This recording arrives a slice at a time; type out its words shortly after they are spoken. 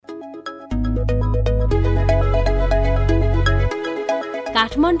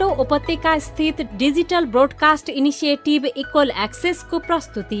काठमाडौँ उपत्यका स्थित digital broadcast initiative equal एक्सेसको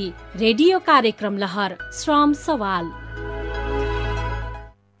प्रस्तुति रेडियो कार्यक्रम लहर श्रम सवाल।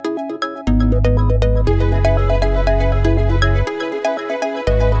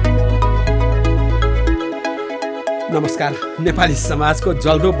 नमस्कार। नेपाली समाजको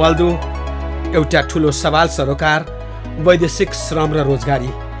जल्दो बल्दो एउटा ठुलो सवाल सरोकार वैदेशिक श्रम र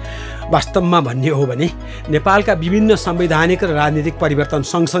रोजगारी। वास्तवमा भन्ने हो भने नेपालका विभिन्न संवैधानिक र राजनीतिक परिवर्तन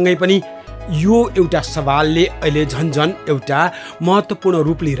सँगसँगै पनि यो एउटा सवालले अहिले झन्झन एउटा महत्त्वपूर्ण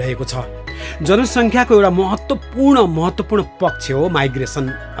रूप लिइरहेको छ। जनसङ्ख्याको एउटा महत्त्वपूर्ण पक्ष हो माइग्रेसन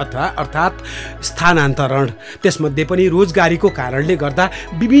अर्थात् स्थानान्तरण। त्यसमध्ये पनि रोजगारीको कारणले गर्दा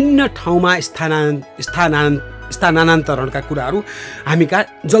विभिन्न ठाउँमा स्थानान्तरणका कुराहरू हामीका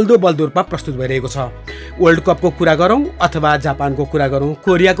जल्दो बल्दो रूपमा प्रस्तुत भइरहेको छ। वर्ल्ड कपको कुरा गरौँ अथवा जापानको कुरा गरौँ,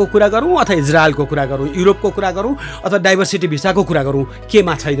 कोरियाको कुरा गरौँ अथवा इजरायलको कुरा गरौँ, युरोपको कुरा गरौँ अथवा डाइभर्सिटी भिसाको कुरा गरौँ,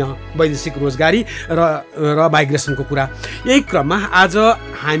 केमा छैन वैदेशिक रोजगारी र माइग्रेसनको कुरा। यही क्रममा आज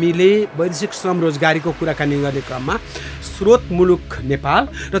हामीले वैदेशिक श्रम रोजगारीको कुराकानी गर्ने क्रममा स्रोत मुलुक नेपाल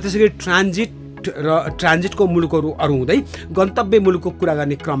र त्यसै गरी ट्रान्जिटको मुलुकहरू अरू हुँदै गन्तव्य मुलुकको कुरा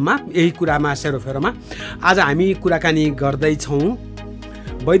गर्ने क्रममा यही कुरामा सेरोफेरोमा आज हामी कुराकानी गर्दैछौँ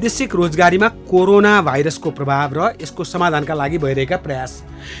वैदेशिक रोजगारीमा कोरोना भाइरसको प्रभाव र यसको समाधानका लागि भइरहेका प्रयास।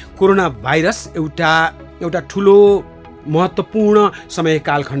 कोरोना भाइरस एउटा ठुलो महत्त्वपूर्ण समय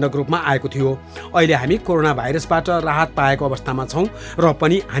कालखण्डको रूपमा आएको थियो। अहिले हामी कोरोना भाइरसबाट राहत पाएको अवस्थामा छौँ र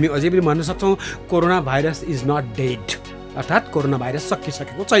पनि हामी अझै पनि भन्न सक्छौँ corona virus is not dead, अर्थात् कोरोना भाइरस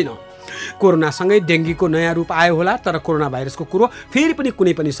सकिसकेको छैन। कोरोनासँगै डेङ्गीको नयाँ रूप आयो होला, तर कोरोना भाइरसको कुरो फेरि पनि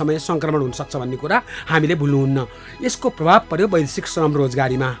कुनै पनि समय सङ्क्रमण हुनसक्छ भन्ने कुरा हामीले भुल्नुहुन्न। यसको प्रभाव पर्यो वैदेशिक श्रम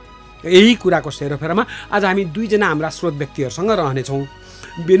रोजगारीमा। यही कुराको सेरोफेरोमा आज हामी दुईजना हाम्रा स्रोत व्यक्तिहरूसँग रहनेछौँ।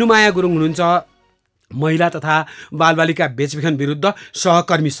 बेनुमाया गुरुङ हुनुहुन्छ महिला तथा बालबालिका बेचबिखन विरुद्ध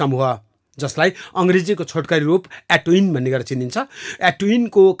सहकर्मी समूह, जसलाई अङ्ग्रेजीको छोटकरी रूप एटविन भन्ने गरेर चिनिन्छ।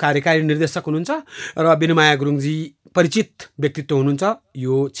 एटविनको कार्यकारी निर्देशक हुनुहुन्छ र बेनुमाया गुरुङजी परिचित व्यक्तित्व हुनुहुन्छ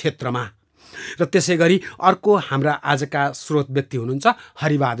यो क्षेत्रमा। र त्यसै गरी अर्को हाम्रा आजका स्रोत व्यक्ति हुनुहुन्छ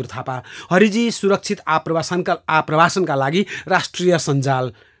हरिबहादुर थापा। हरिजी सुरक्षित आप्रवासनका लागि राष्ट्रिय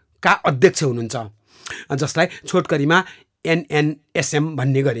सञ्जालका अध्यक्ष हुनुहुन्छ, जसलाई छोटकरीमा NNSM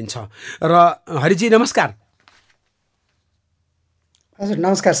भन्ने गरिन्छ। र हरिजी नमस्कार। हजुर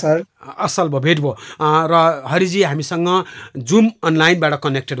नमस्कार सर। असल भयो, भेट भयो। र हरिजी हामीसँग जुम अनलाइनबाट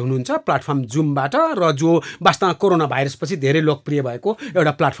कनेक्टेड हुनुहुन्छ, प्लेटफर्म जुमबाट, र जो वास्तवमा कोरोना भाइरसपछि धेरै लोकप्रिय भएको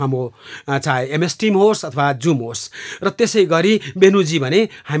एउटा प्लेटफर्म हो, चाहे MS टिम होस् अथवा जुम होस्। र त्यसै गरी बेनुजी भने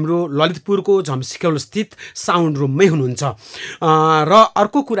हाम्रो ललितपुरको झम्सिखोल स्थित साउन्ड रुममै हुनुहुन्छ। र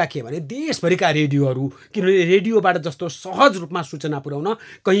अर्को कुरा के भने देशभरिका रेडियोहरू, किनभने रेडियोबाट जस्तो सहज रूपमा सूचना पुर्याउन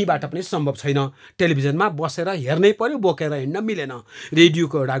कहीँबाट पनि सम्भव छैन। टेलिभिजनमा बसेर हेर्नै पर्यो, बोकेर हिँड्न मिलेन।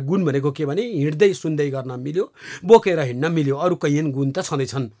 रेडियोको एउटा गुण भनेको के भने हिँड्दै सुन्दै गर्न मिल्यो, बोकेर हिँड्न मिल्यो। अरू कैयन गुण त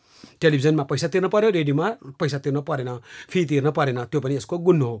छँदैछन्। टेलिभिजनमा पैसा तिर्नु पर्यो, रेडियोमा पैसा तिर्नु परेन, फी तिर्नु परेन, त्यो पनि यसको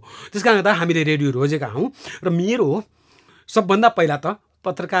गुण हो। त्यस कारणले गर्दा हामीले रेडियो रोजेका हौँ। र मेरो सबभन्दा पहिला त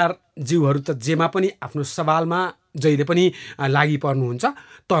पत्रकार जीवहरू त जेमा पनि आफ्नो सवालमा जहिले पनि लागि पर्नुहुन्छ,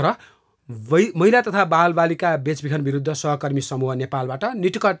 तर महिला तथा बालबालिका बेचबिखन विरुद्ध सहकर्मी समूह नेपालबाट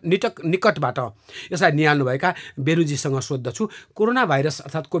निकटबाट यसलाई निहाल्नुभएका बेनुजीसँग सोध्दछु। कोरोना भाइरस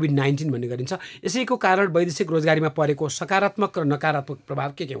अर्थात् COVID-19 भन्ने गरिन्छ, यसैको कारण वैदेशिक रोजगारीमा परेको सकारात्मक र नकारात्मक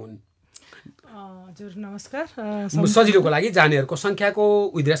प्रभाव के हुन्? हजुर नमस्कार। सजिलोको लागि जानेहरूको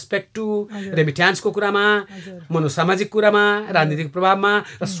सङ्ख्याको विथ रेस्पेक्ट टु रेमिट्यान्सको कुरामा, मनोसामाजिक कुरामा, राजनीतिक प्रभावमा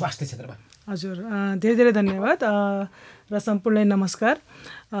र स्वास्थ्य क्षेत्रमा। हजुर धेरै धेरै धन्यवाद र सम्पूर्णलाई नमस्कार।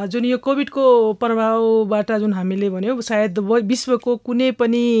 जुन यो कोभिडको प्रभावबाट जुन हामीले भन्यौँ, सायद विश्वको कुनै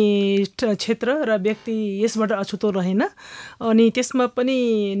पनि क्षेत्र र व्यक्ति यसबाट अछुतो रहेन। अनि त्यसमा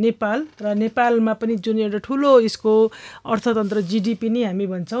पनि नेपालमा पनि जुन एउटा ठुलो यसको अर्थतन्त्र GDP नै हामी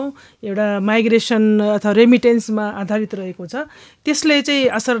भन्छौँ, एउटा माइग्रेसन अथवा रेमिटेन्समा आधारित रहेको छ, त्यसले चाहिँ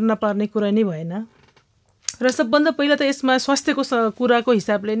असर नपार्ने कुरा नै भएन। र सबभन्दा पहिला त यसमा स्वास्थ्यको कुराको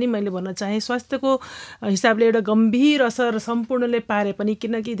हिसाबले नै मैले भन्न चाहेँ। स्वास्थ्यको हिसाबले एउटा गम्भीर असर सम्पूर्णले पारे पनि,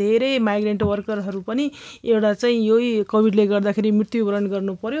 किनकि धेरै माइग्रेन्ट वर्करहरू पनि एउटा चाहिँ यही कोभिडले गर्दाखेरि मृत्युवरण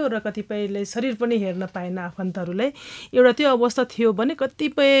गर्नु पर्यो र कतिपयले शरीर पनि हेर्न पाएन आफन्तहरूलाई। एउटा त्यो अवस्था थियो भने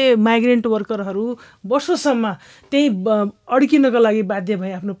कतिपय माइग्रेन्ट वर्करहरू वर्षौँसम्म त्यहीँ अड्किनको लागि बाध्य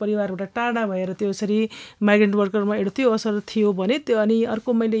भए, आफ्नो परिवारबाट टाढा भएर त्यो यसरी माइग्रेन्ट वर्करमा एउटा त्यो असर थियो भने त्यो। अनि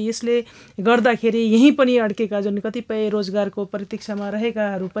अर्को मैले यसले गर्दाखेरि यहीँ पनि अड्केका जुन कतिपय रोजगारको प्रतीक्षामा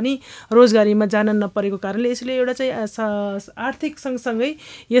रहेकाहरू पनि रोजगारीमा जान नपरेको कारणले यसले एउटा चाहिँ आर्थिक सँगसँगै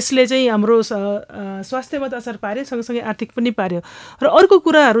यसले चाहिँ हाम्रो स्वास्थ्यमा त असर पार्यो, सँगसँगै आर्थिक पनि पार्यो। र अर्को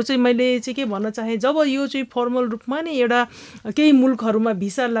कुराहरू चाहिँ मैले चाहिँ के भन्न चाहेँ, जब यो चाहिँ फर्मल रूपमा नै एउटा केही मुल्कहरूमा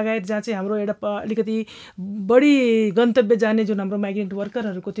भिसा लगायत जहाँ चाहिँ हाम्रो एउटा अलिकति बढी गन्तव्य जाने जुन हाम्रो माइग्रेन्ट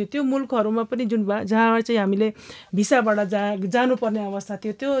वर्करहरूको थियो, त्यो मुल्कहरूमा पनि जुन जहाँ चाहिँ हामीले भिसाबाट जानुपर्ने अवस्था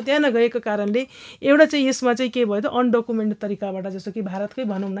थियो, त्यो त्यहाँ नगएको कारणले एउटा चाहिँ यसमा चाहिँ के भयो त अनडकुमेन्टेड तरिकाबाट, जस्तो कि भारतकै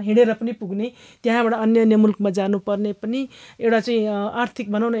भनौँ न हिँडेर पनि पुग्ने, त्यहाँबाट अन्य मुल्कमा जानुपर्ने पनि एउटा चाहिँ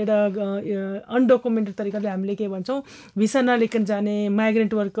आर्थिक भनौँ न एउटा अनडकुमेन्टेड तरिकाले हामीले के भन्छौँ भिसा नलिकन जाने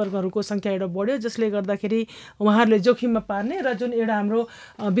माइग्रेन्ट वर्करहरूको सङ्ख्या एउटा बढ्यो, जसले गर्दाखेरि उहाँहरूले जोखिममा पार्ने र जुन एउटा हाम्रो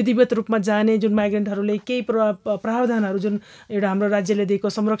विधिवत रूपमा जाने जुन माइग्रेन्टहरूले केही प्रावधानहरू जुन एउटा हाम्रो राज्यले दिएको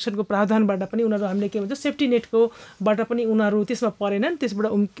संरक्षणको प्रावधानबाट पनि उनीहरू हामीले के भन्छ सेफ्टी नेटकोबाट पनि उनीहरू त्यसमा परेनन्, त्यसबाट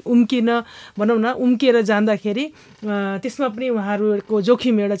उम्किन भनौँ न उम्किएर जाँदाखेरि त्यसमा पनि उहाँहरूको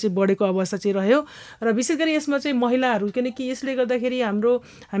जोखिम एउटा चाहिँ बढेको अवस्था चाहिँ रह्यो। र विशेष गरी यसमा चाहिँ महिलाहरू, किनकि यसले गर्दाखेरि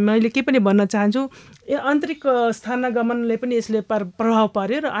मैले के पनि भन्न चाहन्छु, आन्तरिक स्थानागमनले पनि यसले प्रभाव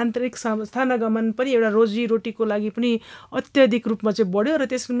पार्यो र आन्तरिक स्थानागमन पनि एउटा रोजीरोटीको लागि पनि अत्याधिक रूपमा चाहिँ बढ्यो। र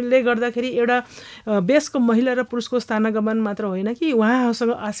त्यसले गर्दाखेरि एउटा वयस्क महिला र पुरुषको स्थानागमन मात्र होइन कि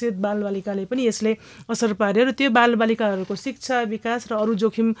उहाँहरूसँग आश्रित बालबालिकाले पनि यसले असर पार्यो र त्यो बालबालिकाहरूको शिक्षा विकास र अरू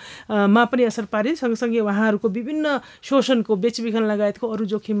जोखिममा पनि असर पार्यो, सँगसँगै उहाँहरूको विभिन्न शोषणको बेचबिखन लगायतको अरू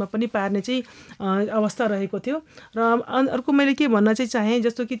जोखिममा पनि पार्ने चाहिँ अवस्था रहेको थियो। र अर्को मैले के भन्न चाहिँ चाहेँ,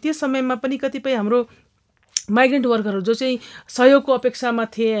 जस्तो कि त्यो समयमा पनि कतिपय हाम्रो माइग्रेन्ट वर्करहरू जो चाहिँ सहयोगको अपेक्षामा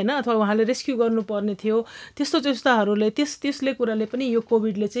थिए होइन, अथवा उहाँले रेस्क्यु गर्नुपर्ने थियो, त्यस्ताहरूले त्यसले कुराले पनि यो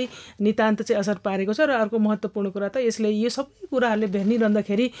कोभिडले चाहिँ नितान्त चाहिँ असर पारेको छ। र अर्को महत्त्वपूर्ण कुरा त यसले यो सबै कुराहरूले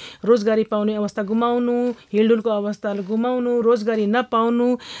भेट्निरहँदाखेरि रोजगारी पाउने अवस्था गुमाउनु, हिलडुलको अवस्था गुमाउनु, रोजगारी नपाउनु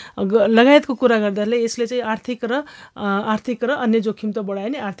लगायतको कुरा गर्दाले यसले चाहिँ आर्थिक र अन्य जोखिम त बढायो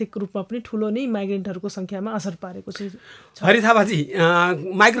नि, आर्थिक रूपमा पनि ठुलो नै माइग्रेन्टहरूको सङ्ख्यामा असर पारेको छ। हरि थापाजी,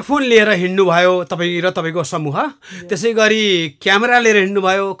 माइक्रोफोन लिएर हिँड्नुभयो तपाईँ र तपाईँको समूह, त्यसै गरी क्यामेरा लिएर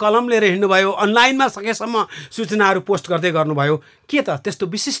हिँड्नुभयो, कलम लिएर हिँड्नुभयो, अनलाइनमा सकेसम्म सूचनाहरू पोस्ट गर्दै गर्नुभयो। के त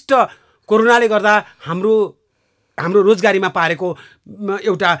त्यस्तो विशिष्ट कोरोनाले गर्दा हाम्रो रोजगारीमा पारेको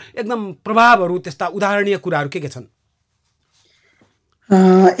एउटा एकदम प्रभावहरू, त्यस्ता उदाहरणीय कुराहरू के छन्?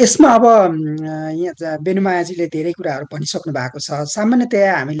 यसमा अब यहाँ बेनुमायाजीले धेरै कुराहरू भनिसक्नु भएको छ।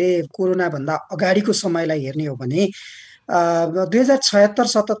 सामान्यतया हामीले कोरोनाभन्दा अगाडिको समयलाई हेर्ने हो भने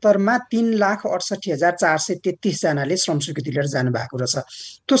 2076-77मा 3,68,433 जनाले श्रम स्वीकृति लिएर जानुभएको रहेछ।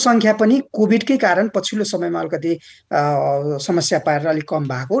 त्यो सङ्ख्या पनि कोभिडकै कारण पछिल्लो समयमा अलिकति समस्या पारेर अलिक कम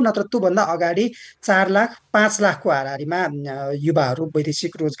भएको, नत्र त्योभन्दा अगाडि 4 लाख 5 लाखको हाराहारीमा युवाहरू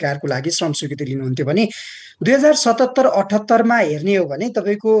वैदेशिक रोजगारको लागि श्रम स्वीकृति लिनुहुन्थ्यो भने 2077-78मा हेर्ने हो भने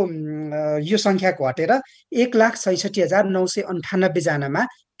तपाईँको यो सङ्ख्या घटेर 1,66,998 जनामा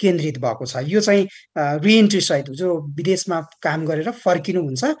केन्द्रित भएको छ। यो चाहिँ रिएन्ट्री सहित जो विदेशमा काम गरेर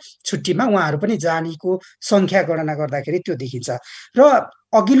फर्किनुहुन्छ छुट्टीमा उहाँहरू पनि जानेको सङ्ख्या गणना गर्दाखेरि त्यो देखिन्छ। र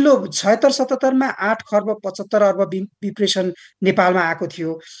अघिल्लो 76-77मा 8 खर्ब 75 अर्ब विप्रेसन नेपालमा आएको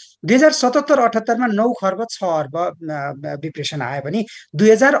थियो। 2077-78मा 9 खर्ब 6 अर्ब विप्रेसन आयो भने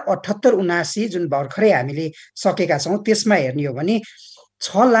 2078-79 जुन भर्खरै हामीले सकेका छौँ त्यसमा हेर्ने हो भने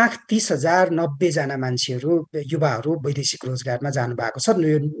 6,30,090 जना मान्छेहरू युवाहरू वैदेशिक रोजगारमा जानुभएको छ।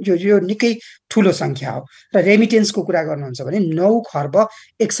 यो निकै ठुलो सङ्ख्या हो। र रेमिटेन्सको कुरा गर्नुहुन्छ भने 9 खर्ब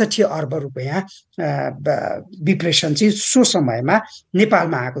 61 अर्ब रुपियाँ विप्रेसन चाहिँ सो समयमा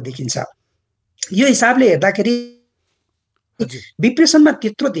नेपालमा आएको देखिन्छ। यो हिसाबले हेर्दाखेरि विप्रेसनमा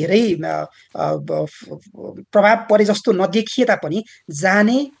त्यत्रो धेरै प्रभाव परे जस्तो नदेखिए तापनि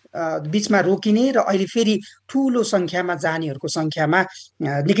जाने बीचमा रोकिने र अहिले फेरि ठुलो सङ्ख्यामा जानेहरूको सङ्ख्यामा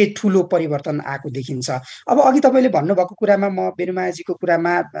निकै ठुलो परिवर्तन आएको देखिन्छ। अब अघि तपाईँले भन्नुभएको कुरामा म बेनुमायाजीको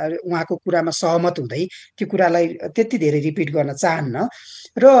कुरामा उहाँको कुरामा सहमत हुँदै त्यो कुरालाई त्यति धेरै रिपिट गर्न चाहन्न।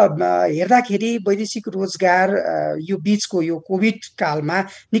 र हेर्दाखेरि वैदेशिक रोजगार यो बीचको यो कोभिड कालमा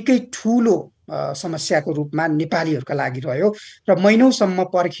निकै ठुलो समस्याको रूपमा नेपालीहरूका लागि रह्यो र महिनौसम्म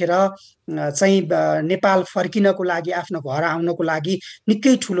पर्खेर चाहिँ नेपाल फर्किनको लागि आफ्नो घर आउनको लागि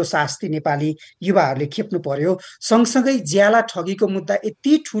निकै ठुलो शास्ति नेपाली युवाहरूले खेप्नु पर्यो। सँगसँगै ज्याला ठगीको मुद्दा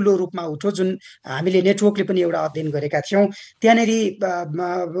यति ठुलो रूपमा उठ्यो जुन हामीले नेटवर्कले पनि एउटा अध्ययन गरेका थियौँ। त्यहाँनेरि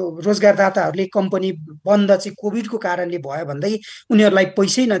रोजगारदाताहरूले कम्पनी बन्द चाहिँ कोभिडको कारणले भयो भन्दै उनीहरूलाई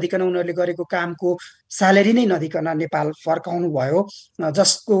पैसै नदिकन उनीहरूले गरेको कामको स्यालेरी नै नदिकन नेपाल फर्काउनु भयो,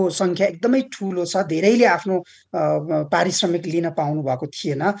 जसको सङ्ख्या एकदमै ठुलो छ। धेरैले आफ्नो पारिश्रमिक लिन पाउनु भएको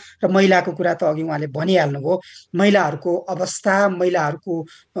थिएन। र महिलाको कुरा त अघि उहाँले भनिहाल्नुभयो। महिलाहरूको अवस्था, महिलाहरूको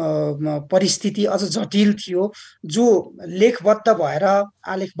परिस्थिति अझ जटिल थियो। जो लेखबद्ध भएर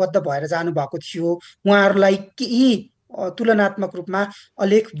आलेखबद्ध भएर जानुभएको थियो, उहाँहरूलाई केही तुलनात्मक रूपमा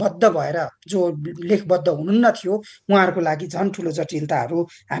अलेखबद्ध भएर जो लेखबद्ध हुनुहुन्न थियो, उहाँहरूको लागि झन् ठुलो जटिलताहरू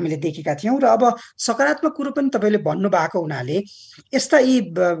हामीले देखेका थियौँ। र अब सकारात्मक कुरो पनि तपाईँले भन्नुभएको हुनाले यस्ता यी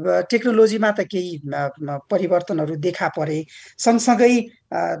टेक्नोलोजीमा त केही परिवर्तनहरू देखा परे। सँगसँगै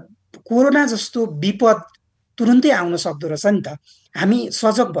कोरोना जस्तो विपद तुरुन्तै आउन सक्दो रहेछ नि त। हामी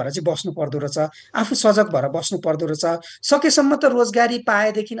सजग भएर चाहिँ बस्नु पर्दो रहेछ, आफू सजग भएर बस्नु पर्दो रहेछ। सकेसम्म त रोजगारी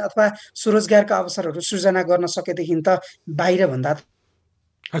पाएदेखि अथवा स्वरोजगारका अवसरहरू सृजना गर्न सकेदेखि त बाहिरभन्दा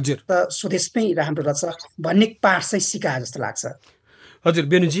हजुर त स्वदेशमै राम्रो रहेछ भन्ने पाठ चाहिँ सिकाए जस्तो लाग्छ। हजुर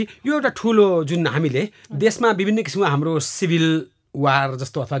बेनुजी, यो एउटा ठुलो जुन हामीले देशमा विभिन्न किसिमको हाम्रो सिभिल वार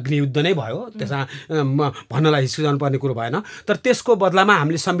जस्तो अथवा गृहयुद्ध नै भयो, त्यसमा भन्नलाई हिचकिचाउनु पर्ने कुरो भएन। तर त्यसको बदलामा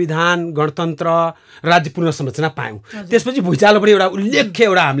हामीले संविधान, गणतन्त्र, राज्य पुनर्संरचना पायौँ। त्यसपछि भुइँचालो पनि एउटा उल्लेख्य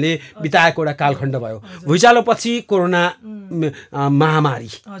एउटा हामीले बिताएको एउटा कालखण्ड भयो। भुइँचालोपछि कोरोना महामारी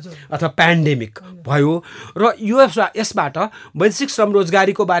अथवा पेन्डेमिक भयो र यसबाट वैदेशिक श्रम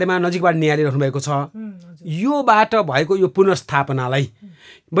रोजगारीको बारेमा नजिकबाट निहालिरहनु भएको छ। योबाट भएको यो पुनर्स्थापनालाई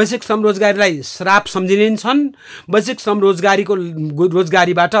वैदेशिक श्रम रोजगारीलाई श्राप सम्झिन्छन्। वैदेशिक श्रम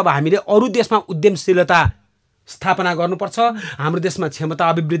रोजगारीबाट अब हामीले अरू देशमा उद्यमशीलता स्थापना गर्नुपर्छ, हाम्रो देशमा क्षमता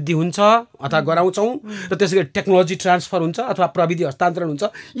अभिवृद्धि हुन्छ अथवा गराउँछौँ, र त्यसै गरी टेक्नोलोजी ट्रान्सफर हुन्छ अथवा प्रविधि हस्तान्तरण हुन्छ।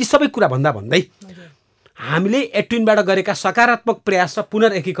 यी सबै कुरा भन्दै हामीले एट्विनबाट गरेका सकारात्मक प्रयास र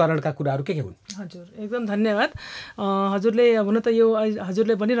पुनर्एकीकरणका कुराहरू के हुन्? हजुर, एकदम धन्यवाद। हजुरले हुन त यो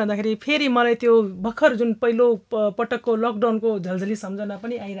हजुरले भनिरहँदाखेरि फेरि मलाई त्यो भर्खर जुन पहिलो पटकको लकडाउनको झल्झली सम्झना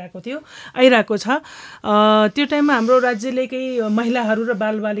पनि आइरहेको छ। त्यो टाइममा हाम्रो राज्यले केही महिलाहरू र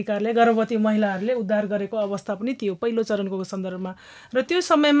बालबालिकाहरूले, गर्भवती महिलाहरूले उद्धार गरेको अवस्था पनि थियो पहिलो चरणको सन्दर्भमा। र त्यो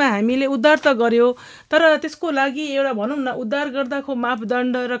समयमा हामीले उद्धार त गर्यो, तर त्यसको लागि एउटा भनौँ न उद्धार गर्दाको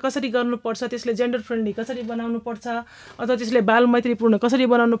मापदण्ड र कसरी गर्नुपर्छ, त्यसले जेन्डर फ्रेन्डली कसरी बनाउनु पर्छ अथवा त्यसले बाल मैत्रीपूर्ण कसरी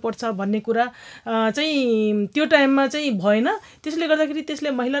बनाउनु पर्छ भन्ने कुरा चाहिँ त्यो टाइममा चाहिँ भएन। त्यसले गर्दाखेरि त्यसले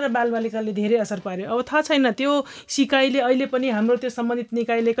महिला र बालबालिकाले धेरै असर पार्यो। अब थाहा छैन त्यो सिकाइले अहिले पनि हाम्रो त्यो सम्बन्धित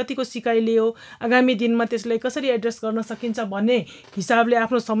निकायले कतिको सिकाइ लियो, आगामी दिनमा त्यसलाई कसरी एड्रेस गर्न सकिन्छ भन्ने हिसाबले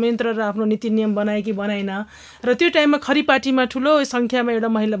आफ्नो संयन्त्र र आफ्नो नीति नियम बनाए कि बनाएन। र त्यो टाइममा खरीपाटीमा ठुलो सङ्ख्यामा एउटा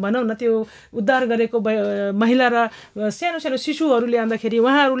महिला भनौँ न त्यो उद्धार गरेको महिला र सानो सानो शिशुहरू ल्याउँदाखेरि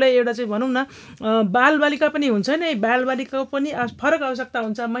उहाँहरूलाई एउटा चाहिँ भनौँ न बालबालिका पनि हुन्छ नि, बालबालिकाको पनि फरक आवश्यकता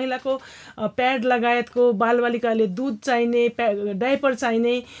हुन्छ। महिलाको प्याड लगायतको, बालबालिकाले दुध चाहिने, डाइपर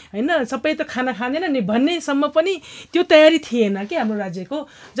चाहिने, होइन सबै त खाना खाँदैन नि भन्नेसम्म पनि त्यो तयारी थिएन कि हाम्रो राज्यको।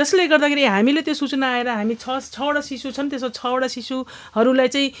 जसले गर्दाखेरि हामीले त्यो सूचना आएर हामी 6वटा शिशु छन्, त्यसो 6वटा शिशुहरूलाई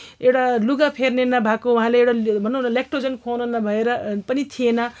चाहिँ एउटा लुगा फेर्ने नभएको, उहाँले एउटा भनौँ न ल्याक्टोजन खुवाउन नभएर पनि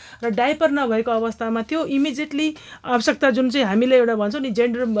थिएन र डाइपर नभएको अवस्थामा त्यो इमिजिएटली आवश्यकता जुन चाहिँ हामीले एउटा भन्छौँ नि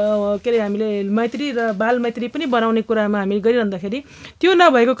जेन्डर के अरे हामीले मैत्री र बाल मैत्री पनि बनाउने कुरामा हामी गरिरहँदाखेरि त्यो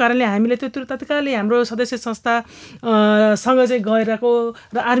नभएको कारणले हामीले त्यो तत्कालै हाम्रो सदस्य संस्थासँग चाहिँ गएको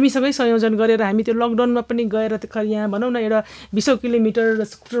र आर्मीसँगै संयोजन गरेर हामी त्यो लकडाउनमा पनि गएर यहाँ भनौँ न एउटा 20 किलोमिटर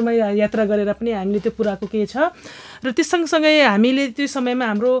स्कुटरमै यात्रा गरेर पनि हामीले त्यो पुऱ्याएको के छ। र त्यस सँगसँगै हामीले त्यो समयमा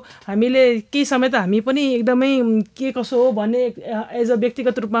हामीले केही समय त हामी पनि एकदमै के कसो हो भन्ने एज अ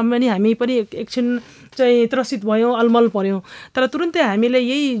व्यक्तिगत रूपमा पनि हामी पनि एकछिन चाहिँ त्रसित भयौँ, अलमल पऱ्यौँ। तर तुरुन्तै हामीले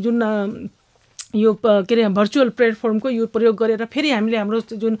यही जुन यो के अरे भर्चुअल प्लेटफर्मको यो प्रयोग गरेर फेरि हामीले हाम्रो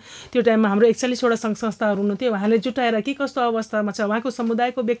जुन त्यो टाइममा हाम्रो 41वटा सङ्घ संस्थाहरू हुनुहुन्थ्यो, उहाँले जुटाएर के कस्तो अवस्थामा छ, उहाँको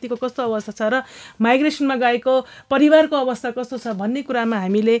समुदायको व्यक्तिको कस्तो अवस्था छ र माइग्रेसनमा गएको परिवारको अवस्था कस्तो छ भन्ने कुरामा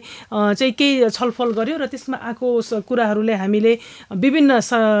हामीले चाहिँ केही छलफल गऱ्यौँ। र त्यसमा आएको कुराहरूले हामीले विभिन्न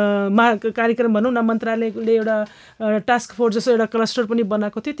कार्यक्रम भनौँ न मन्त्रालयले एउटा टास्क फोर्स जस्तो एउटा क्लस्टर पनि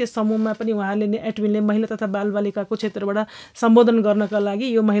बनाएको थियो। त्यस समूहमा पनि उहाँले एट्विनले महिला तथा बालबालिकाको क्षेत्रबाट सम्बोधन गर्नका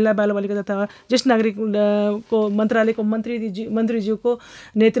लागि यो महिला बालबालिका तथा ज्येष्ठ नागरिकको मन्त्रालयको मन्त्रीज्यूको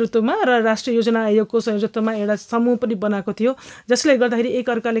नेतृत्वमा र राष्ट्रिय योजना आयोगको संयोजकत्वमा एउटा समूह पनि बनाएको थियो, जसले गर्दाखेरि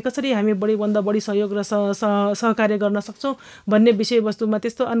एकअर्काले कसरी हामी बढीभन्दा बढी सहयोग र सहकार्य गर्न सक्छौँ भन्ने विषयवस्तुमा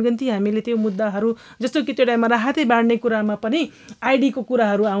त्यस्तो अनगन्ती हामीले त्यो मुद्दाहरू जस्तो कि त्यो टाइममा राहतै बाँड्ने कुरामा पनि आइडीको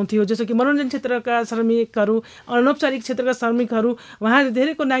कुराहरू आउँथ्यो, जस्तो कि मनोरञ्जन क्षेत्रका श्रमिकहरू, अनौपचारिक क्षेत्रका श्रमिकहरू उहाँले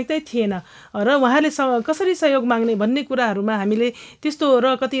धेरैको नागरिकतै थिएन र उहाँले कसरी सहयोग माग्ने भन्ने कुराहरूमा हामीले त्यस्तो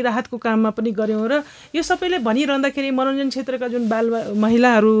र कति राहतको काममा पनि गऱ्यौँ। पर्यौँ र यो सबैले भनिरहँदाखेरि मनोरञ्जन क्षेत्रका जुन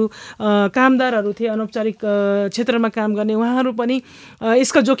महिलाहरू कामदारहरू थिए अनौपचारिक क्षेत्रमा काम गर्ने उहाँहरू पनि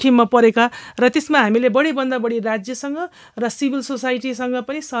यसका जोखिममा परेका र त्यसमा हामीले बढीभन्दा बढी राज्यसँग र सिभिल सोसाइटीसँग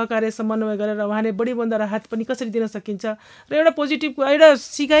पनि सहकार्य समन्वय गरेर उहाँले बढीभन्दा राहत पनि कसरी दिन सकिन्छ र एउटा पोजिटिभ एउटा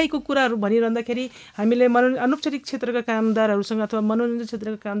सिकाइको कुराहरू भनिरहँदाखेरि हामीले अनौपचारिक क्षेत्रका कामदारहरूसँग अथवा मनोरञ्जन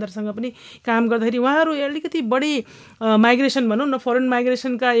क्षेत्रका कामदारसँग पनि काम गर्दाखेरि उहाँहरू अलिकति बढी माइग्रेसन भनौँ न फरेन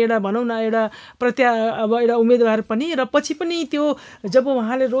माइग्रेसनका एउटा भनौँ न एउटा अब एउटा उम्मेदवार पनि र पछि पनि त्यो जब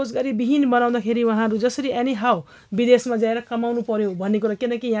उहाँले रोजगारी विहीन बनाउँदाखेरि उहाँहरू जसरी एनी हाउ विदेशमा जाएर कमाउनु पर्यो भन्ने कुरा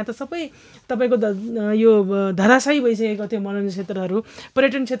किनकि यहाँ त सबै तपाईँको यो धराशायी भइसकेको थियो मनोरञ्जन क्षेत्रहरू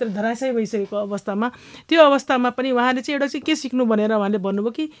पर्यटन क्षेत्र धराशायी भइसकेको अवस्थामा त्यो अवस्थामा पनि उहाँले चाहिँ एउटा चाहिँ के सिक्नु भनेर उहाँले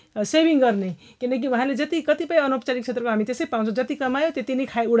भन्नुभयो कि सेभिङ गर्ने किनकि उहाँले जति कतिपय अनौपचारिक क्षेत्रको हामी त्यसै पाउँछौँ जति कमायो त्यति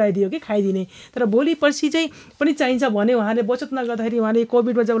नै उडाइदियो कि खाइदिने तर भोलि पर्सि चाहिँ पनि चाहिन्छ भने उहाँले बचत नगर्दाखेरि उहाँले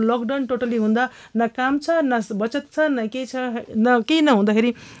कोभिडमा जब लकडाउन टोटली हुँदा न काम छ न बचत छ न केही छ न केही नहुँदाखेरि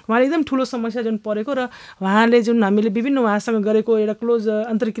उहाँले एकदम ठुलो समस्या जुन परेको र उहाँले जुन हामीले विभिन्न उहाँसँग गरेको एउटा क्लोज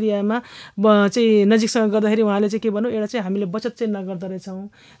अन्तर्क्रियामा चाहिँ नजिकसँग गर्दाखेरि उहाँले चाहिँ के भन्नु एउटा चाहिँ हामीले बचत चाहिँ नगर्दो रहेछौँ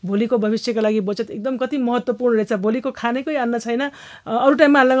भोलिको भविष्यको लागि बचत एकदम कति महत्त्वपूर्ण रहेछ भोलिको खानेकै अन्न छैन अरू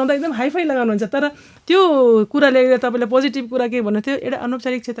टाइममा लगाउँदा एकदम हाइफाई लगाउनुहुन्छ तर त्यो कुराले तपाईँले पोजिटिभ कुरा के भन्नु थियो एउटा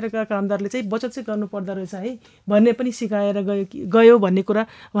अनौपचारिक क्षेत्रका कामदारले चाहिँ बचत चाहिँ गर्नु पर्दो रहेछ है भन्ने पनि सिकाएर गयो भन्ने कुरा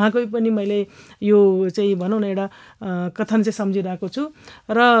उहाँको पनि मैले यो चाहिँ भनौँ न एउटा कथन चाहिँ सम्झिरहेको छु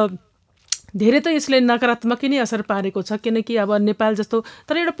र धेरै त यसले नकारात्मक नै असर पारेको छ किनकि अब नेपाल जस्तो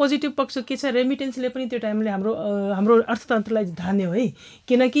तर एउटा पोजिटिभ पक्ष के छ रेमिटेन्सले पनि त्यो टाइमले हाम्रो अर्थतन्त्रलाई धान्यो है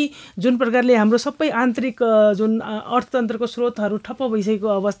किनकि जुन प्रकारले हाम्रो सबै आन्तरिक जुन अर्थतन्त्रको स्रोतहरू ठप्प भइसकेको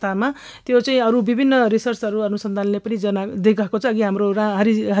अवस्थामा त्यो चाहिँ अरू विभिन्न रिसर्चहरू अनुसन्धानले पनि देखाएको छ अघि हाम्रो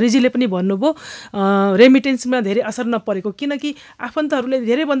हरिजीले पनि भन्नुभयो रेमिटेन्समा धेरै असर नपरेको किनकि आफन्तहरूले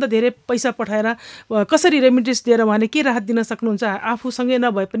धेरैभन्दा धेरै पैसा पठाएर कसरी रेमिटेन्स दिएर उहाँले के राहत दिन सक्नुहुन्छ आफूसँगै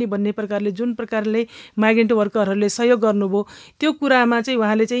नभए पनि भन्ने प्रकारले जुन प्रकारले माइग्रेन्ट वर्करहरूले सहयोग गर्नुभयो त्यो कुरामा चाहिँ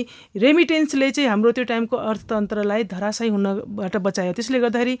उहाँले चाहिँ रेमिटेन्सले चाहिँ हाम्रो त्यो टाइमको अर्थतन्त्रलाई धराशायी हुनबाट बचायो त्यसले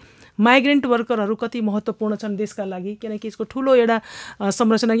गर्दाखेरि माइग्रेन्ट वर्करहरू कति महत्त्वपूर्ण छन् देशका लागि किनकि यसको ठुलो एउटा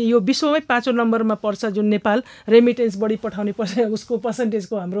संरचना यो विश्वमै 5औं नम्बरमा पर्छ जुन नेपाल रेमिटेन्स बढी पठाउने उसको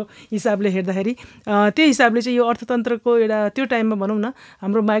पर्सेन्टेजको हाम्रो हिसाबले हेर्दाखेरि त्यो हिसाबले चाहिँ यो अर्थतन्त्रको एउटा त्यो टाइममा भनौँ न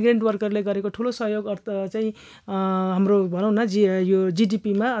हाम्रो माइग्रेन्ट वर्करले गरेको ठुलो सहयोग अर्थ चाहिँ हाम्रो भनौँ न यो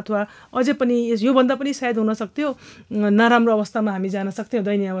जिडिपीमा अथवा अझै पनि योभन्दा पनि सायद हुन सक्थ्यो नराम्रो अवस्थामा हामी जान सक्थ्यौँ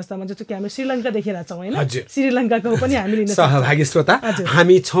दयनीय अवस्थामा जस्तो कि हामी श्रीलङ्का देखिरहेछौँ होइन श्रीलङ्काको पनि हामी सहभागी श्रोता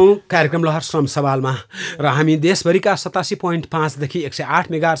हामी छौँ कार्यक्रम लहर श्रम सवालमा र हामी देशभरिका 87.5 देखि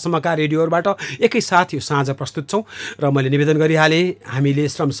 108 मेगाहर्जसम्मका रेडियोहरूबाट एकैसाथ यो साँझ प्रस्तुत छौँ र मैले निवेदन गरिहालेँ हामीले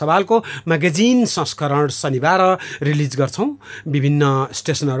श्रम सवालको म्यागजिन संस्करण शनिबार रिलिज गर्छौँ विभिन्न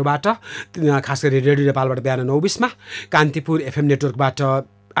स्टेसनहरूबाट खास गरी रेडियो नेपालबाट बिहान 9:20 कान्तिपुर एफएम नेटवर्कबाट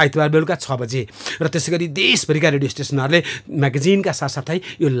आइतबार बेलुका 6 बजे र त्यसै गरी देशभरिका रेडियो स्टेसनहरूले म्यागजिनका साथसाथै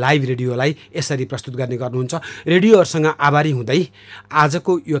यो लाइभ रेडियोलाई यसरी प्रस्तुत गर्ने गर्नुहुन्छ रेडियोहरूसँग आभारी हुँदै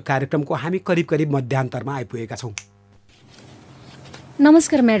आजको यो कार्यक्रमको हामी करिब मध्यान्तरमा आइपुगेका छौँ।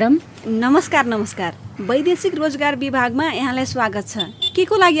 नमस्कार म्याडम। नमस्कार वैदेशिक रोजगार विभागमा यहाँलाई स्वागत छ के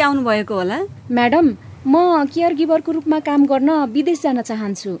को लागि आउनुभएको होला? म्याडम म केयर गिभरको रूपमा काम गर्न विदेश जान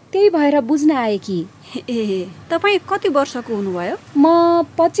चाहन्छु त्यही भएर बुझ्न आए कि। ए तपाईँ कति वर्षको हुनुभयो? म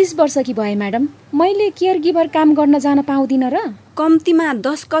 25 वर्षकी भएँ म्याडम। मैले केयर गिभर काम गर्न जान पाउँदिन र? कम्तीमा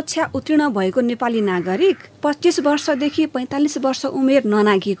 10 कक्षा उत्तीर्ण भएको नेपाली नागरिक 25 वर्षदेखि 45 वर्ष उमेर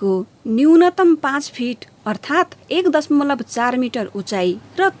ननाघेको न्यूनतम 5 फिट अर्थात् 1.4 मिटर उचाइ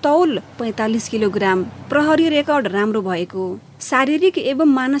र तौल 45 किलोग्राम प्रहरी रेकर्ड राम्रो भएको शारीरिक एवं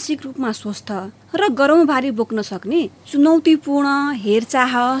मानसिक रूपमा स्वस्थ र गरौँ भारी बोक्न सक्ने चुनौतीपूर्ण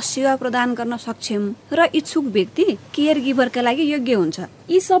हेरचाह सेवा प्रदान गर्न सक्षम र इच्छुक व्यक्ति केयर गिभरका लागि योग्य हुन्छ।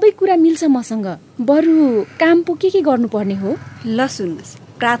 यी सबै कुरा मिल्छ मसँग। बरु काम पो के गर्नुपर्ने हो? ल सुन्नुहोस्,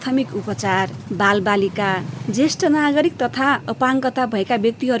 प्राथमिक उपचार, बालबालिका, ज्येष्ठ नागरिक तथा अपाङ्गता भएका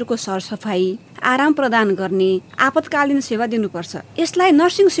व्यक्तिहरूको सरसफाई, आराम प्रदान गर्ने आपतकालीन सेवा दिनुपर्छ। यसलाई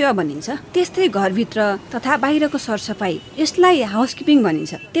नर्सिङ सेवा भनिन्छ। त्यस्तै घरभित्र तथा बाहिरको सरसफाई, यसलाई हाउसकिपिङ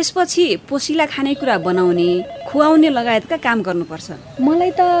भनिन्छ। त्यसपछि पोसिला खानेकुरा बनाउने, खुवाउने लगायतका काम गर्नुपर्छ।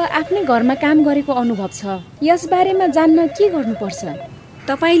 मलाई त आफ्नै घरमा काम गरेको अनुभव छ। यस बारेमा जान्न के गर्नुपर्छ?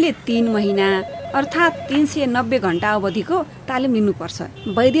 तपाईले 3 महिना अर्थात् 390 घण्टा अवधिको तालिम लिनुपर्छ।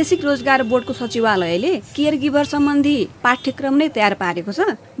 वैदेशिक रोजगार बोर्डको सचिवालयले केयर गिभर सम्बन्धी पाठ्यक्रम नै तयार पारेको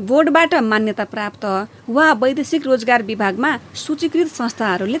छ। बोर्डबाट मान्यता प्राप्त वा वैदेशिक रोजगार विभागमा सूचीकृत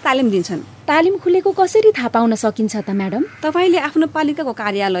संस्थाहरूले तालिम दिन्छन्। तालिम खुलेको कसरी थाहा पाउन सकिन्छ त म्याडम? तपाईले आफ्नो पालिकाको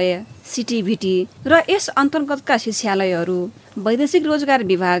कार्यालय, सिटिभिटी र यस अन्तर्गतका शिक्षालयहरू वैदेशिक रोजगार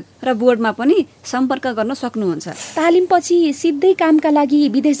विभाग र बोर्डमा पनि सम्पर्क गर्न सक्नुहुन्छ। तालिमपछि सिधै कामका लागि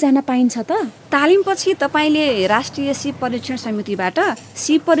विदेश जान पाइन्छ त? तालिमपछि तपाईँले राष्ट्रिय सिप परीक्षण समितिबाट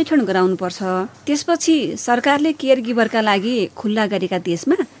सिप परीक्षण गराउनुपर्छ। त्यसपछि सरकारले केयर गिभरका लागि खुल्ला गरेका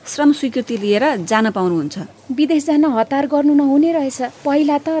देशमा श्रम स्वीकृति लिएर जान पाउनुहुन्छ। विदेश जान हतार गर्नु नहुने रहेछ,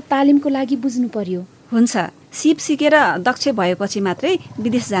 पहिला त तालिमको लागि बुझ्नु पर्यो। हुन्छ, सिप सिकेर दक्ष भएपछि मात्रै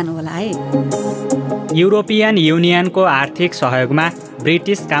विदेश जानुहोला है। युरोपियन युनियनको आर्थिक सहयोगमा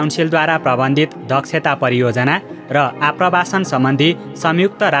ब्रिटिस काउन्सिलद्वारा प्रबन्धित दक्षता परियोजना र आप्रवासन सम्बन्धी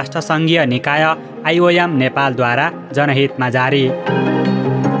संयुक्त राष्ट्रसङ्घीय निकाय IOM नेपालद्वारा जनहितमा जारी।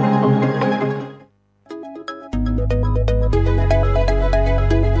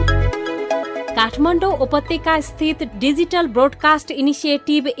 काठमाडौँ उपत्यका स्थित डिजिटल ब्रोडकास्ट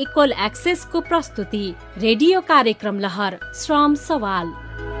इनिसिएटिभ इक्वल एक्सेसको प्रस्तुति रेडियो कार्यक्रम लहर श्रम सवाल।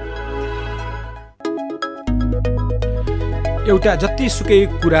 एउटा जतिसुकै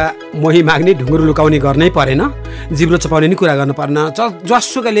कुरा मोही माग्ने ढुङ्ग्रो लुकाउने गर्नै परेन, जिब्रो चपाउने नि कुरा गर्नु पर्न।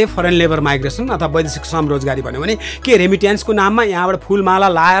 जसुकैले फरेन लेबर माइग्रेसन अथवा वैदेशिक श्रम रोजगारी भन्यो भने के रेमिट्यान्सको नाममा यहाँबाट फुलमाला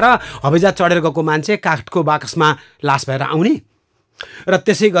लाएर हवाईजहाज चढेर गएको मान्छे काठको बाकसमा लास भएर आउने र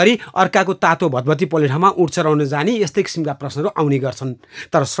त्यसै गरी अर्काको तातो भतभती पोल्ने ठाउँमा उठ चढाउन जाने यस्तै किसिमका प्रश्नहरू आउने गर्छन्।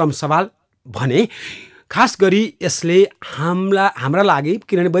 तर श्रम सवाल भने खास गरी यसले हाम्रा लागि,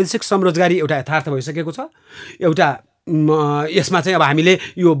 किनभने वैदेशिक श्रम रोजगारी एउटा यथार्थ भइसकेको छ, एउटा यसमा चाहिँ अब हामीले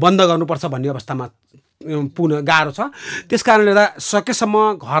यो बन्द गर्नुपर्छ भन्ने अवस्थामा पुनः गाह्रो छ। त्यस कारणले गर्दा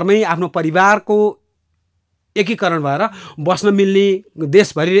सकेसम्म घरमै आफ्नो परिवारको एकीकरण भएर बस्न मिल्ने,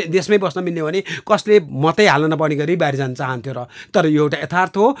 देशमै बस्न मिल्ने भने कसले मात्रै हाल्न नपर्ने गरी बाहिर जान चाहन्थ्यो र। तर यो एउटा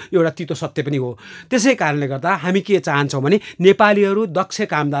यथार्थ हो, यो एउटा तितो सत्य पनि हो। त्यसै कारणले गर्दा हामी के चाहन्छौँ भने नेपालीहरू दक्ष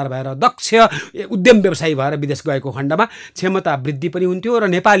कामदार भएर, दक्ष उद्यम व्यवसायी भएर विदेश गएको खण्डमा क्षमता वृद्धि पनि हुन्थ्यो र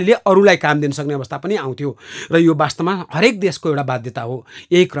नेपालीले अरूलाई काम दिन सक्ने अवस्था पनि आउँथ्यो र यो वास्तवमा हरेक देशको एउटा बाध्यता हो।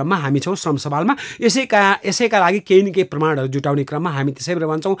 यही क्रममा हामी छौँ श्रम सवालमा। यसैका लागि केही न केही प्रमाणहरू जुटाउने क्रममा हामी त्यसै बेला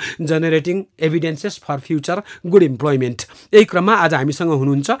भन्छौँ generating evidences for future good employment. यही क्रममा आज हामीसँग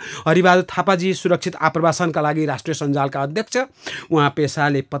हुनुहुन्छ हरिबहादुर थापाजी, सुरक्षित आप्रवासनका लागि राष्ट्रिय सञ्जालका अध्यक्ष, उहाँ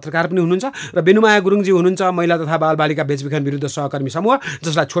पेसाले पत्रकार पनि हुनुहुन्छ, र बेनुमाया गुरुङजी हुनुहुन्छ महिला तथा बालबालिका बेचबिखन विरुद्ध सहकर्मी समूह,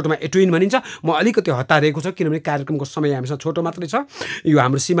 जसलाई छोटोमा एटुइन भनिन्छ। म अलिकति हतारिएको छु किनभने कार्यक्रमको समय हामीसँग छोटो मात्रै छ, यो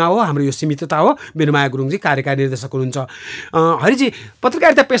हाम्रो सीमा हो, हाम्रो यो सीमितता हो। बेनुमाया गुरुङजी कार्यकारी निर्देशक हुनुहुन्छ। हरिजी,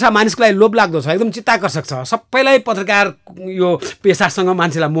 पत्रकारिता पेसा मानिसको लागि लोभलाग्दो छ, एकदम चित्ताकर्षक छ, सबैलाई पत्रकार यो पेसासँग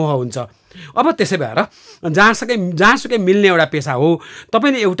मान्छेलाई मोह हुन्छ। अब त्यसै भएर जहाँसुकै मिल्ने एउटा पेसा हो।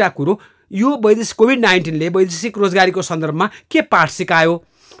 तपाईँले एउटा कुरो, यो कोभिड-19ले वैदेशिक रोजगारीको सन्दर्भमा के पाठ सिकायो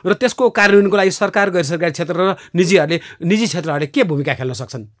र त्यसको कार्यान्वयनको लागि सरकार, गैर सरकारी क्षेत्र र निजी क्षेत्रहरूले के भूमिका खेल्न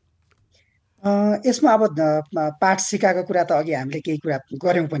सक्छन्? यसमा अब पाठ सिकाएको कुरा त अघि हामीले केही कुरा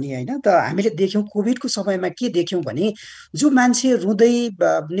गऱ्यौँ पनि होइन। त हामीले देख्यौँ कोभिडको समयमा के देख्यौँ भने जो मान्छे रुँदै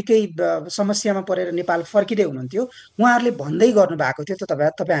निकै समस्यामा परेर नेपाल फर्किँदै हुनुहुन्थ्यो, उहाँहरूले भन्दै गर्नुभएको थियो।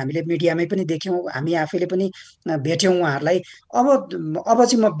 तपाईँ हामीले मिडियामै पनि देख्यौँ, हामी आफैले पनि भेट्यौँ उहाँहरूलाई। अब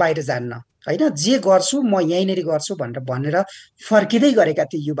चाहिँ म बाहिर जान्न होइन, जे गर्छु म यहीँनिर गर्छु भनेर फर्किँदै गरेका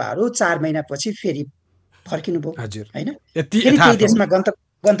ती युवाहरू 4 महिनापछि फेरि फर्किनुभयो होइन। फेरि त्यही देशमा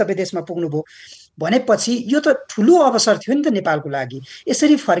गन्तव्य देशमा पुग्नुभयो भनेपछि यो त ठुलो अवसर थियो नि त नेपालको लागि।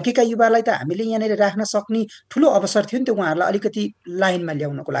 यसरी फर्केका युवालाई त हामीले यहाँनिर राख्न सक्ने ठुलो अवसर थियो नि त, उहाँहरूलाई अलिकति लाइनमा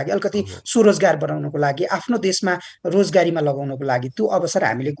ल्याउनको लागि, अलिकति स्वरोजगार बनाउनको लागि, आफ्नो देशमा रोजगारीमा लगाउनको लागि त्यो अवसर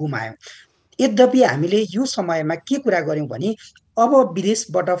हामीले गुमायौँ। यद्यपि हामीले यो समयमा के कुरा गऱ्यौँ भने अब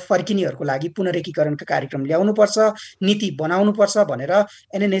विदेशबाट फर्किनेहरूको लागि पुनरेकीकरणका कार्यक्रम ल्याउनुपर्छ, नीति बनाउनुपर्छ भनेर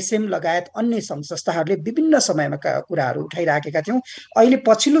NNSM लगायत अन्य सङ्घ संस्थाहरूले विभिन्न समयमा कुराहरू उठाइराखेका थियौँ। अहिले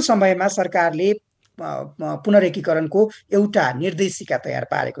पछिल्लो समयमा सरकारले पुनरेकीकरणको एउटा निर्देशिका तयार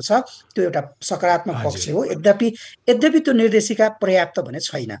पारेको छ, त्यो एउटा सकारात्मक पक्ष हो। यद्यपि त्यो निर्देशिका पर्याप्त भने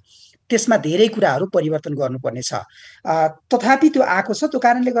छैन, त्यसमा धेरै कुराहरू परिवर्तन गर्नुपर्ने छ। तथापि त्यो आएको छ। त्यो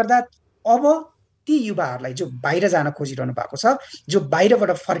कारणले गर्दा अब ती युवाहरूलाई जो बाहिर जान खोजिरहनु भएको छ, जो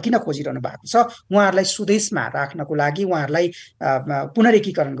बाहिरबाट फर्किन खोजिरहनु भएको छ, उहाँहरूलाई स्वदेशमा राख्नको लागि, उहाँहरूलाई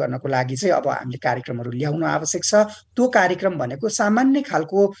पुनरेकीकरण गर्नको लागि चाहिँ अब हामीले कार्यक्रमहरू ल्याउनु आवश्यक छ। त्यो कार्यक्रम भनेको सामान्य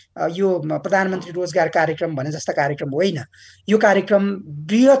खालको यो प्रधानमन्त्री रोजगार कार्यक्रम भने जस्ता कार्यक्रम होइन। यो कार्यक्रम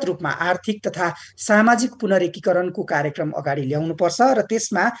बृहत रूपमा आर्थिक तथा सामाजिक पुनरेकीकरणको कार्यक्रम अगाडि ल्याउनुपर्छ र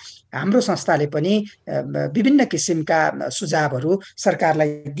त्यसमा हाम्रो संस्थाले पनि विभिन्न किसिमका सुझावहरू सरकारलाई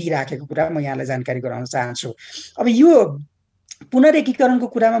दिइराखेको कुरा म यहाँलाई जानकारी गराउन चाहन्छु। अब यो पुनरेकीकरणको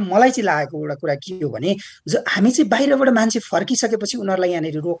कुरामा मलाई चाहिँ लागेको एउटा कुरा के हो भने हामी चाहिँ बाहिरबाट मान्छे फर्किसकेपछि उनीहरूलाई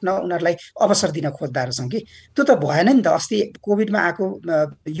यहाँनिर रोक्न, उनीहरूलाई अवसर दिन खोज्दा रहेछौँ कि त्यो त भएन नि त। अस्ति कोभिडमा आएको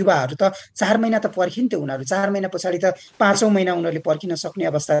युवाहरू त 4 महिना त पर्खिन्थ्यो, उनीहरू 4 महिना पछाडि त 5औँ महिना उनीहरूले पर्खिन सक्ने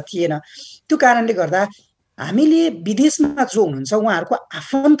अवस्था थिएन। त्यो कारणले गर्दा हामीले विदेशमा जो हुनुहुन्छ उहाँहरूको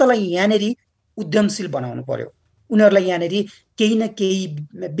आफन्तलाई यहाँनिर उद्यमशील बनाउनु पर्यो, उनीहरूलाई यहाँनिर केही न केही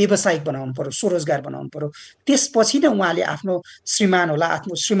व्यावसायिक बनाउनु पर्यो, स्वरोजगार बनाउनु पर्यो। त्यसपछि नै उहाँले आफ्नो श्रीमान होला,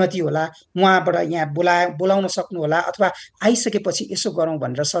 आफ्नो श्रीमती होला, उहाँबाट यहाँ बोलाउन सक्नुहोला, अथवा आइसकेपछि यसो गरौँ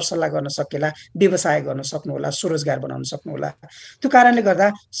भनेर सरसल्लाह गर्न सकेला, व्यवसाय गर्न सक्नुहोला, स्वरोजगार बनाउन सक्नुहोला। त्यो कारणले गर्दा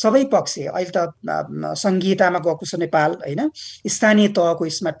सबै पक्ष, अहिले त सङ्घीयतामा गएको छ नेपाल होइन, स्थानीय तहको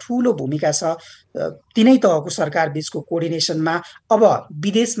यसमा ठुलो भूमिका छ। तिनै तहको सरकार बिचको कोअर्डिनेसनमा अब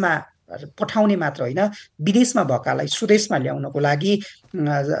विदेशमा पठाउने मात्र होइन, विदेशमा भएकालाई स्वदेशमा ल्याउनको लागि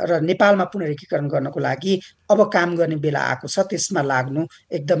र नेपालमा पुनरीकरण गर्नको लागि अब काम गर्ने बेला आएको छ। त्यसमा लाग्नु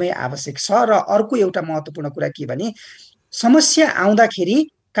एकदमै आवश्यक छ। र अर्को एउटा महत्त्वपूर्ण कुरा के भने, समस्या आउँदाखेरि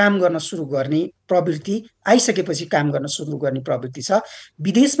काम गर्न सुरु गर्ने प्रवृत्ति, आइसकेपछि काम गर्न सुरु गर्ने प्रवृत्ति छ।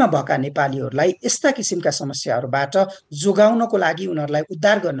 विदेशमा भएका नेपालीहरूलाई यस्ता किसिमका समस्याहरूबाट जोगाउनको लागि, उनीहरूलाई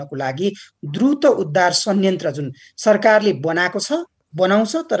उद्धार गर्नको लागि द्रुत उद्धार संयन्त्र जुन सरकारले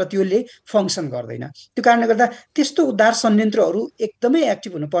बनाउँछ तर त्यसले फङ्सन गर्दैन। त्यो कारणले गर्दा त्यस्तो उद्धार संयन्त्रहरू एकदमै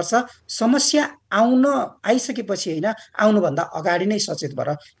एक्टिभ हुनुपर्छ। समस्या आइसकेपछि होइन, आउनुभन्दा अगाडि नै सचेत भएर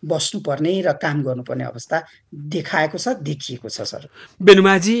बस्नुपर्ने र काम गर्नुपर्ने अवस्था देखिएको छ सर।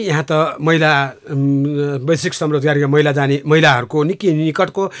 बेनुमाजी, यहाँ त महिला वैश्विक समरोजगारीका महिलाहरूको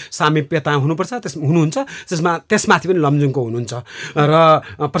निकटको सामिप्यता हुनुहुन्छ, त्यसमाथि पनि लमजुङको हुनुहुन्छ र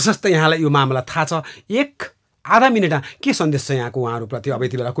प्रशस्त यहाँलाई यो मामला थाहा छ। आधा मिनटमा के सन्देश छ यहाँको उहाँहरूप्रति अब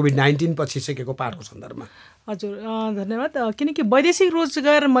यति बेला कोभिड-19 पछि सकेको पाठको सन्दर्भमा? हजुर धन्यवाद। किनकि वैदेशिक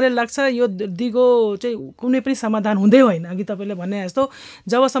रोजगार मलाई लाग्छ यो दिगो चाहिँ कुनै पनि समाधान हुँदै होइन। अघि तपाईँले भने जस्तो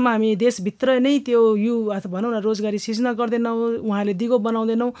जबसम्म हामी देशभित्र नै त्यो भनौँ न रोजगारी सिर्जना गर्दैनौँ, उहाँले दिगो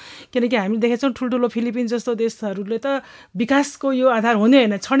बनाउँदैनौँ। किनकि हामीले देखेका छौँ ठुल्ठुलो फिलिपिन्स जस्तो देशहरूले त विकासको यो आधार हुँदै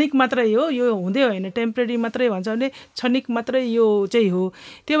होइन, क्षणिक मात्रै हो, यो हुँदै होइन, टेम्परेरी मात्रै भन्छ भने क्षणिक मात्रै यो चाहिँ हो।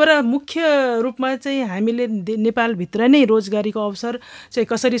 त्यही भएर मुख्य रूपमा चाहिँ हामीले नेपालभित्र नै रोजगारीको अवसर चाहिँ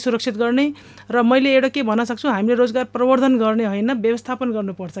कसरी सुरक्षित गर्ने, र मैले एउटा के भन्न सक्छु, हामीले रोजगार प्रवर्धन गर्ने होइन, व्यवस्थापन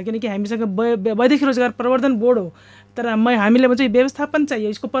गर्नुपर्छ। किनकि हामीसँग वैदेशिक रोजगार प्रवर्धन बोर्ड हो, तर हामीले चाहिँ व्यवस्थापन चाहियो,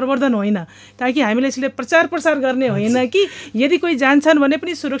 यसको प्रवर्धन होइन। ताकि हामीले यसले प्रचार प्रसार गर्ने होइन कि यदि कोही जान्छन् भने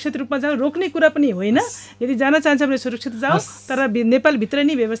पनि सुरक्षित रूपमा जाऊ, रोक्ने कुरा पनि होइन। यदि जान चाहन्छ भने सुरक्षित जाऊ, तर नेपालभित्र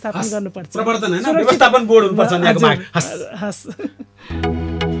नै व्यवस्थापन गर्नुपर्छ। व्यवस्थापन बोर्ड हुनुपर्छ।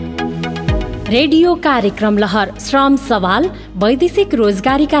 रेडियो कार्यक्रम लहर श्रम सवाल वैदेशिक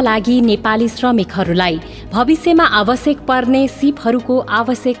रोजगारीका लागि नेपाली श्रमिकहरूलाई भविष्यमा आवश्यक पर्ने सिपहरूको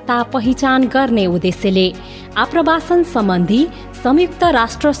आवश्यकता पहिचान गर्ने उद्देश्यले आप्रवासन सम्बन्धी संयुक्त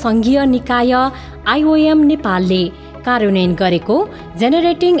राष्ट्र सङ्घीय निकाय IOM नेपालले कार्यान्वयन गरेको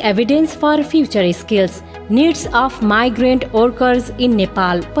generating evidence for future skills needs of migrant workers in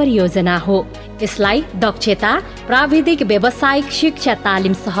Nepal परियोजना हो। यसलाई दक्षता, प्राविधिक व्यावसायिक शिक्षा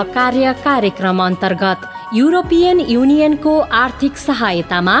तालिम सहकार्य कार्यक्रम अन्तर्गत युरोपियन युनियनको आर्थिक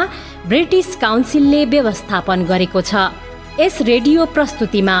सहायतामा ब्रिटिस काउन्सिलले व्यवस्थापन गरेको छ। यस रेडियो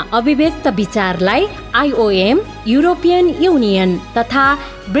प्रस्तुतिमा अभिव्यक्त विचारलाई IOM, युरोपियन युनियन तथा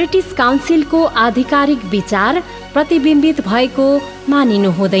ब्रिटिस काउन्सिलको आधिकारिक विचार प्रतिबिम्बित भएको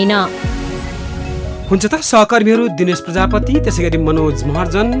मानिनु हुँदैन। हुन्छ त सहकर्मीहरू दिनेश प्रजापति, त्यसै गरी मनोज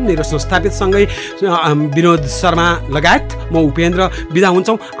महर्जन, मेरो संस्थापितसँगै विनोद शर्मा लगायत म उपेन्द्र बिदा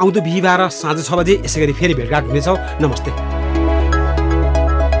हुन्छौँ। आउँदो बिहिबार साँझ 6 बजे यसै गरी फेरि भेटघाट हुनेछौँ। नमस्ते।